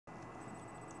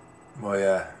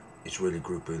My Israeli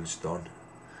group meal's done,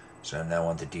 so I'm now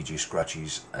on to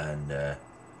djscratchy's and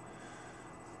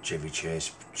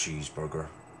chevycheeseburger.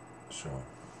 So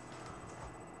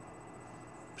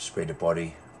spray the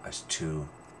body as two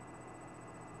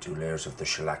layers of the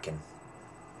shellacking,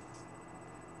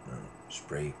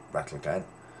 spray rattle can,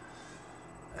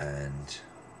 and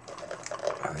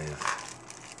I've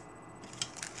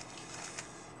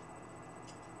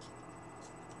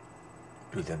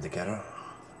glue them together,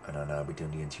 and then I'll be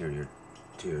doing the interior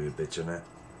bits in it,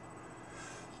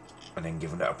 and then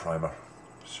giving it a primer.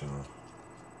 So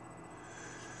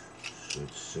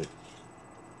should sit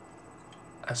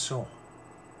as so.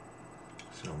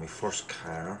 So my first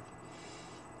car.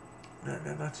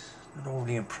 Not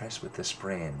overly impressed with the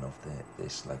spraying of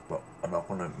this, like, but I'm not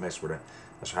gonna mess with it.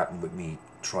 That's what happened with me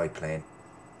triplane.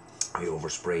 I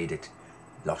oversprayed it,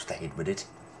 lost the head with it.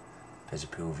 Piss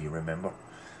of poo, if you remember.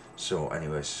 So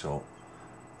anyways, so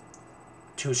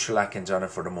 2 shellackings on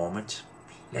it for the moment.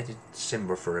 Let it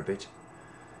simmer for a bit,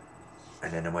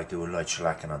 and then I might do a light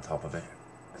shellacking on top of it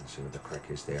and see what the crack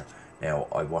is there. Now,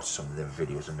 I watched some of the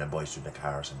videos and the boys doing the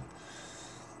cars and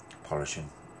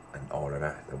polishing and all of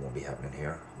that. That won't be happening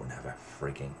here. Wouldn't have a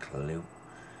freaking clue.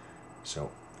 So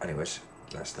anyways,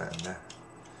 that's that and that.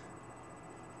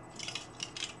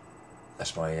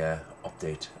 That's my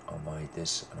update on my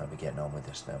this, and I'll be getting on with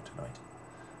this now tonight.